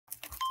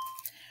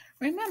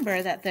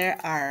Remember that there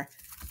are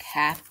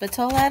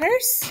capital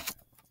letters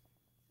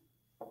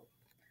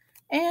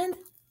and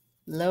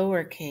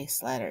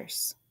lowercase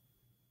letters.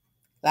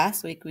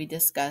 Last week we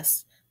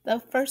discussed the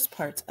first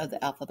parts of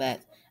the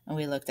alphabet and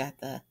we looked at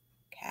the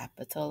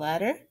capital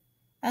letter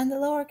and the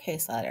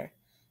lowercase letter.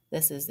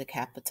 This is the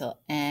capital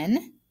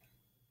N.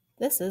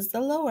 This is the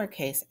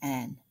lowercase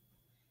n.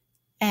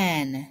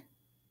 N.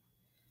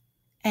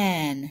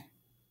 N.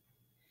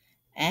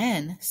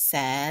 N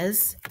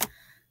says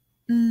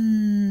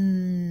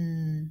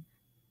mm.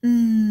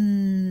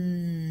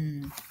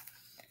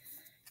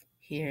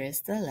 Here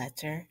is the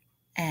letter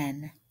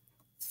N.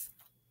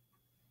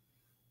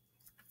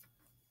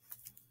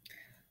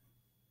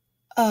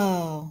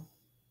 O.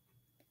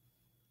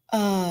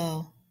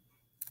 O.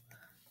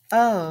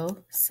 O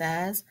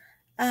says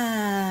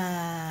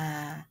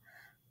ah.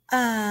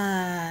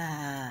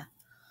 Ah.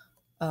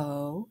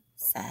 O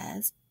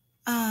says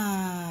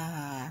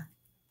ah.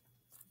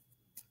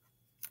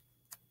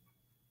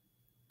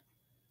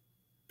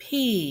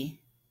 P.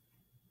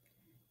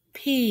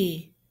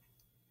 P.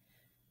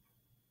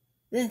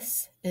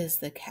 This is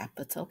the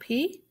capital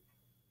P.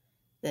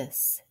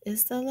 This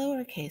is the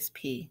lowercase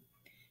p.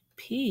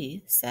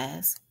 P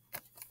says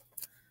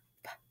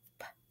p,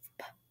 p,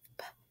 p,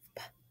 p,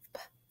 p,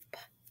 p, p,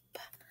 p,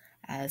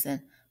 as in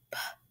p,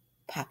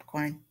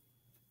 popcorn.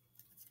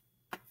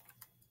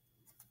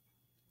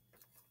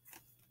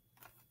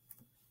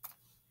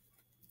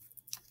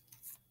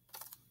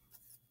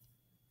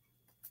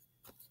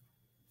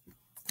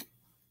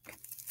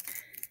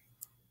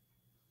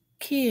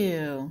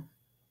 Q.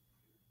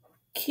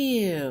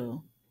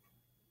 Q.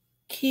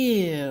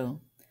 Q.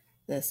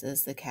 This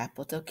is the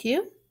capital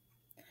Q.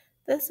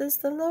 This is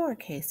the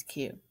lowercase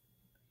q.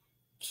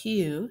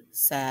 Q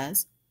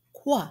says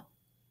qua.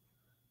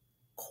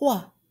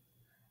 Qua,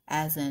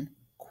 as in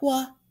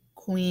qua,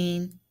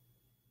 queen.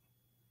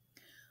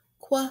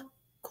 Qua,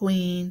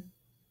 queen.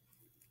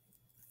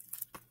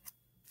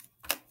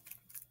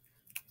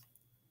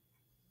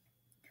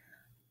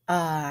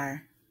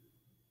 R.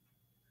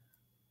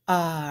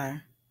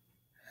 R.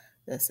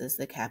 This is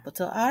the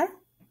capital R.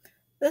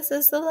 This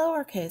is the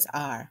lowercase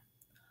r.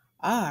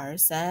 R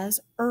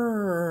says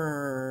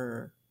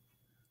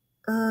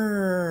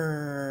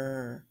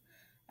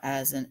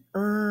as in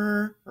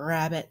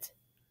rabbit.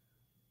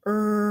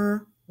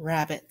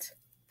 Rabbit.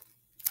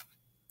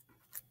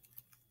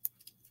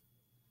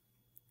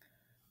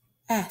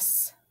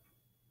 S.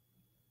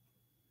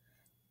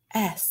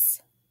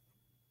 S.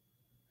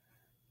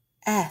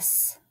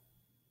 S.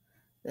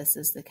 This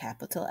is the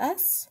capital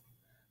S.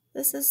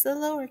 This is the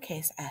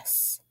lowercase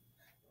s.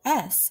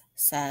 S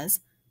says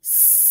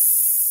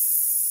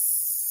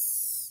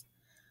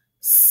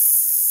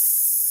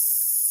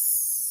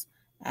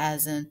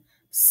as in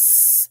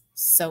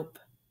soap.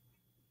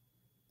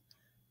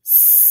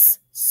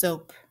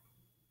 Soap.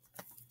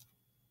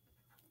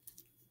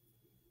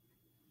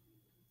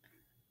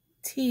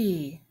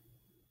 T.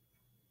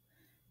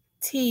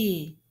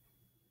 T.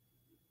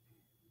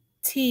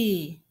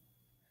 T.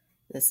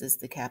 This is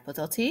the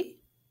capital T.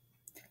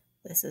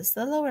 This is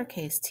the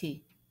lowercase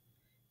t.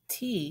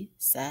 T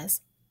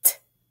says t,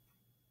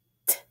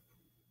 t,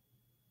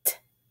 t,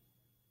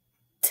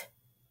 t,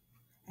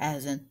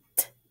 as in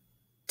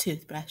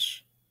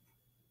toothbrush.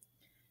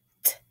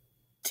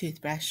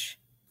 Toothbrush.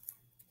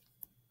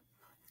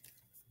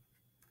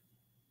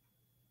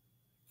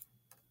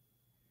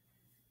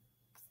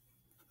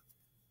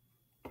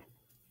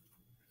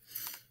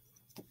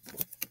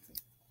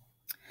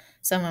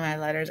 Some of my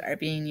letters are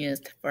being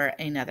used for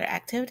another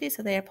activity,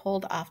 so they are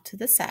pulled off to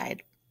the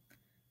side.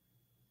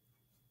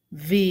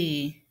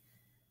 V.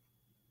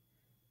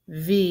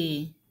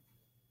 V.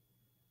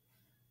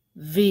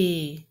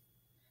 V.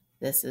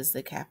 This is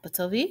the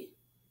capital V.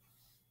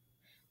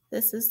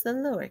 This is the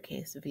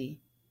lowercase v.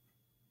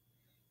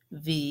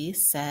 V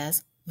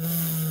says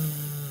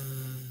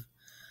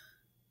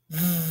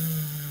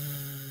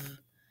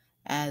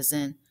as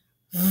in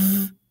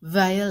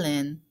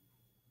violin.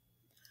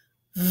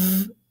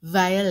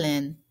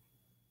 Violin.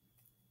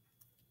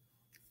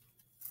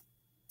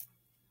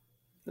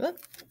 Whoop.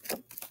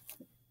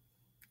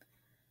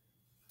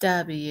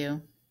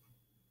 W.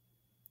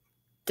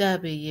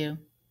 W.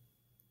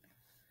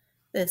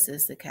 This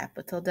is the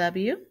capital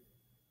W.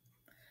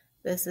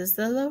 This is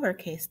the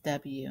lowercase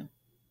w.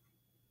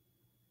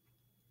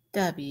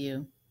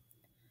 W.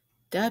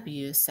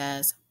 W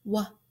says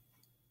wa,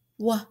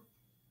 wa,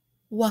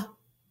 wa,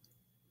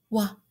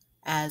 wa,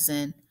 as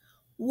in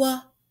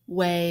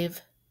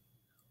wave.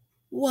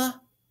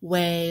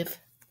 Wave.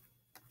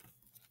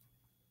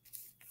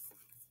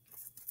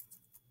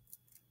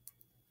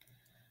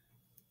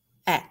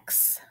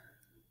 X.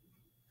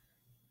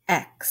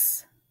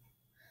 X.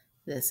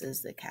 This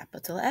is the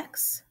capital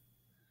X.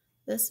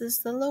 This is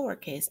the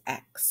lowercase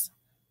x.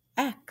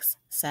 X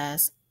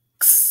says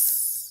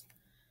x,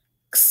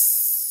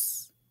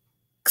 x,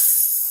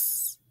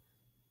 x,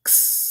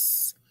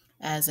 x,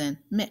 as in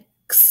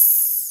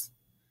mix.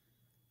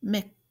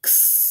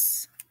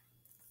 Mix.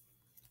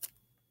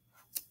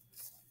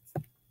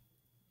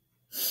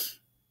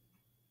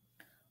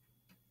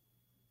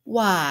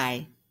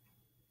 Y.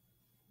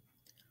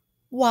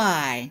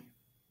 Y.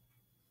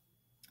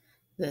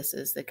 This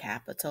is the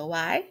capital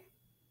Y.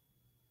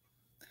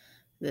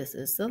 This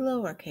is the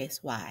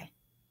lowercase y.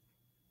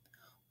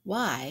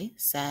 Y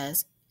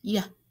says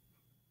yeah,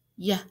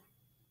 yeah,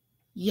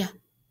 yeah,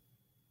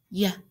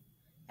 yeah,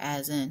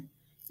 as in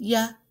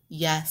yeah,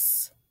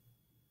 yes,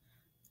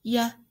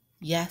 yeah,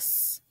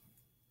 yes.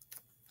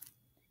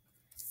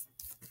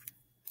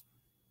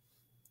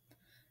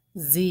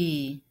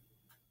 Z.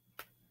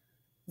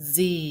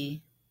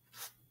 Z.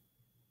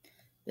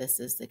 This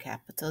is the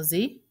capital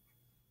Z.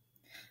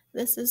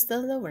 This is the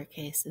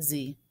lowercase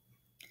z.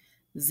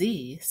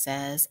 Z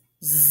says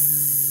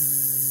zzz,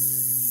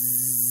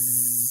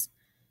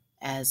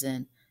 as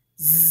in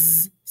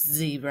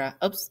zebra.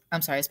 Oops,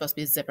 I'm sorry, it's supposed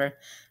to be zipper.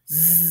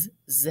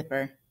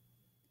 Zipper.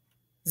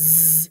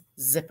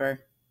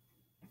 Zipper.